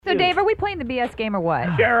Dave, are we playing the BS game or what?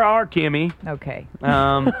 Sure are, Kimmy. Okay.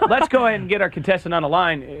 Let's go ahead and get our contestant on the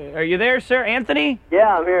line. Are you there, sir? Anthony?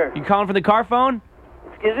 Yeah, I'm here. You calling from the car phone?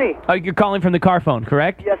 Excuse me? Oh, you're calling from the car phone,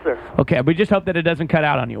 correct? Yes, sir. Okay, we just hope that it doesn't cut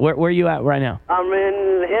out on you. Where are you at right now? I'm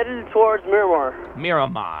headed towards Miramar.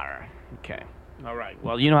 Miramar. Okay. All right.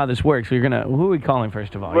 Well, you know how this works. So who are we calling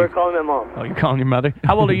first of all? We're calling my mom. Oh, you're calling your mother?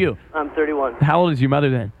 How old are you? I'm 31. How old is your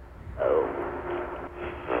mother then?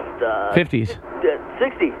 50s.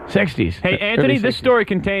 60. 60s. Hey, Anthony, this story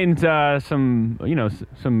contains some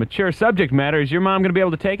mature subject matter. Is your mom going to be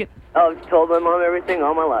able to take it? I've told my mom everything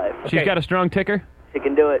all my life. She's got a strong ticker? She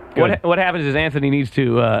can do it. What happens is Anthony needs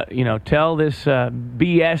to, tell this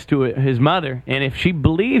BS to his mother, and if she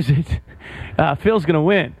believes it, Phil's going to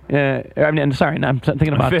win. I'm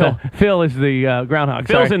thinking about Phil. Phil is the groundhog.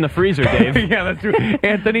 Phil's in the freezer, Dave. Yeah, that's true.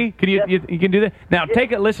 Anthony, can you can do that? Now,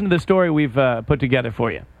 take a listen to the story we've put together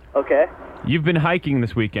for you. Okay. You've been hiking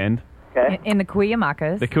this weekend. Okay. In the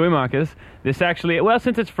Cuyamacas. The Cuyamacas. This actually,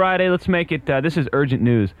 since it's Friday, let's make it, this is urgent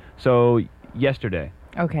news. So, yesterday.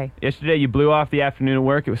 Okay. Yesterday, you blew off the afternoon of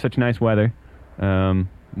work. It was such nice weather,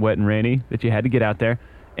 wet and rainy, that you had to get out there.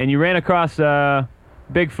 And you ran across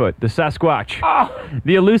Bigfoot, the Sasquatch. Oh!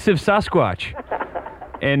 The elusive Sasquatch.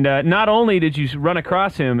 And not only did you run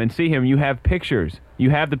across him and see him, you have pictures. You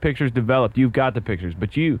have the pictures developed. You've got the pictures.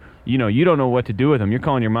 But you don't know what to do with them. You're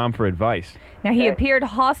calling your mom for advice. Now, he appeared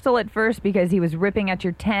hostile at first because he was ripping at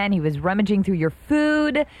your tent. He was rummaging through your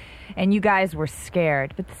food, and you guys were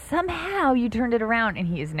scared. But somehow you turned it around, and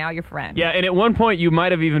he is now your friend. Yeah, and at one point you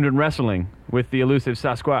might have even been wrestling with the elusive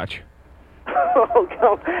Sasquatch.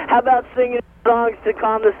 Oh, how about singing songs to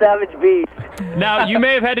calm the savage beast? Now, you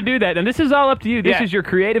may have had to do that, and this is all up to you. This is your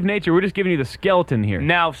creative nature. We're just giving you the skeleton here.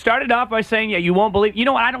 Now, started off by saying, you won't believe. You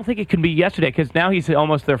know what? I don't think it can be yesterday because now he's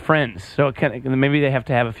almost their friends. So maybe they have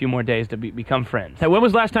to have a few more days to become friends. Hey, when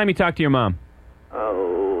was the last time you talked to your mom?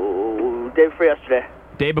 Oh, day before yesterday.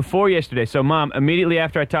 Day before yesterday. So, Mom, immediately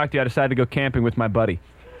after I talked to you, I decided to go camping with my buddy.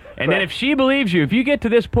 And then if she believes you, if you get to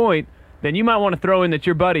this point, then you might want to throw in that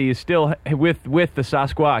your buddy is still with the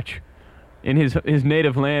Sasquatch in his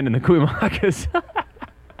native land in the Cuyamacas.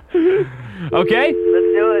 Okay? Let's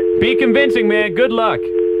do it. Be convincing, man. Good luck.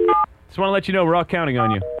 Just want to let you know we're all counting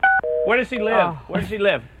on you. Where does he live? Where does she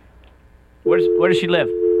live? Where does she live?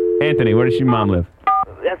 Anthony, where does your mom live?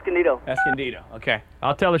 Escondido. Escondido. Okay.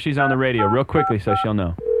 I'll tell her she's on the radio real quickly so she'll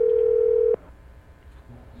know.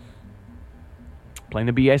 Playing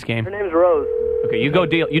the BS game. Her name's Rose. Okay, you go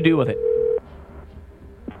deal. You deal with it.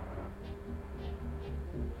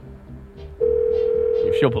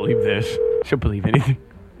 If she'll believe this, she'll believe anything.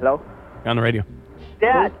 Hello? You're on the radio.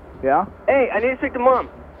 Dad. Yeah? Hey, I need to speak to Mom.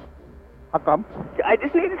 How come? I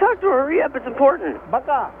just need to talk to her. Hurry up. It's important.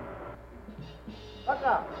 Baka!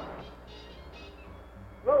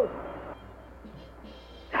 Rose!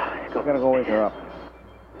 I'm gonna go wake her up.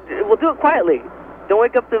 We'll do it quietly. Don't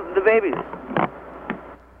wake up the babies.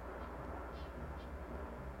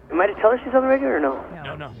 Am I to tell her she's on the radio or no?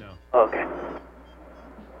 No. Oh, okay.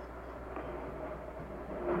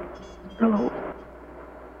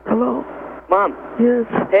 Hello? Mom. Yes?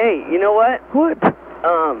 Hey, you know what? What?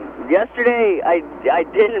 Yesterday I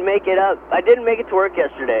didn't make it up. I didn't make it to work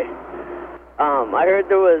yesterday. I heard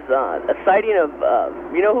there was a sighting of,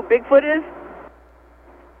 you know who Bigfoot is?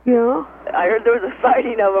 Yeah? I heard there was a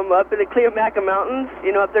sighting of him up in the Cuyamaca Mountains,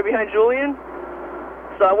 you know, up there behind Julian.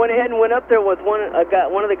 So I went ahead and went up there with one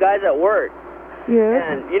of the guys at work.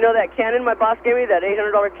 Yeah? And you know that Canon my boss gave me, that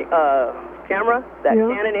 $800 camera, that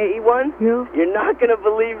Yeah. Canon AE1? Yeah? You're not going to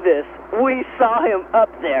believe this. We saw him up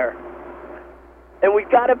there. And we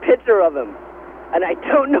got a picture of him. And I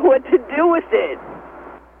don't know what to do with it.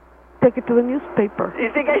 Take it to the newspaper. Do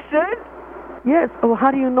you think I should? Yes. Well, how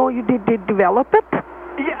do you know you did develop it?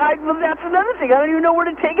 Yeah, well, that's another thing. I don't even know where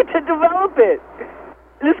to take it to develop it.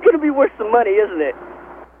 This is going to be worth some money, isn't it?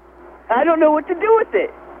 I don't know what to do with it.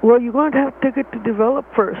 Well, you're going to have to take it to develop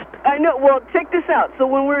first. I know. Well, check this out. So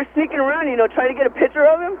when we were sneaking around, you know, trying to get a picture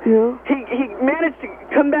of him, Yeah? he managed to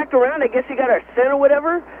come back around. I guess he got our scent or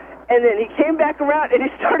whatever. And then he came back around and he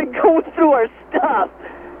started going through our stuff.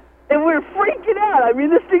 And we were freaking out. I mean,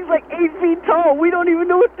 this thing's like 8 feet tall. We don't even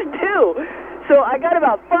know what to do. So I got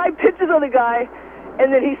about 5 pictures of the guy,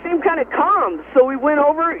 and then he seemed kind of calm. So we went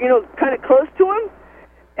over, you know, kind of close to him.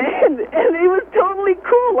 And he was totally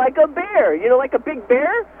cool, like a bear, you know, like a big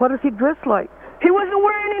bear. What does he dress like? He wasn't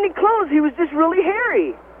wearing any clothes. He was just really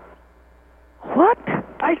hairy. What?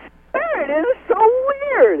 I swear it is so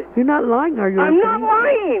weird. You're not lying, are you? I'm not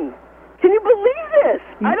lying. Can you believe this?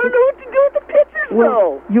 I don't know what to do with the pictures,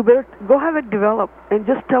 though. You better go have it developed and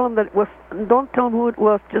just tell them that it was. Don't tell them who it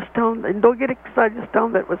was. Just tell them, and don't get excited. Just tell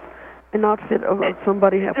them that it was an outfit of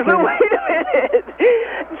somebody. But wait a minute.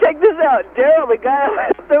 Check this out. Daryl, the guy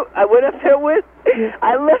I went up there with,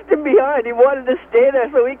 I left him behind. He wanted to stay there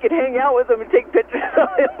so we could hang out with him and take pictures of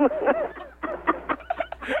him.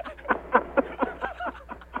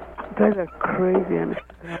 You guys are crazy.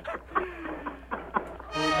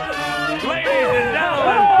 Ladies and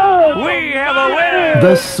gentlemen, we have a winner!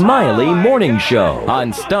 The Smiley Morning Show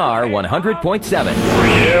on Star 100.7.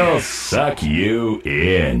 We'll suck you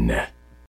in.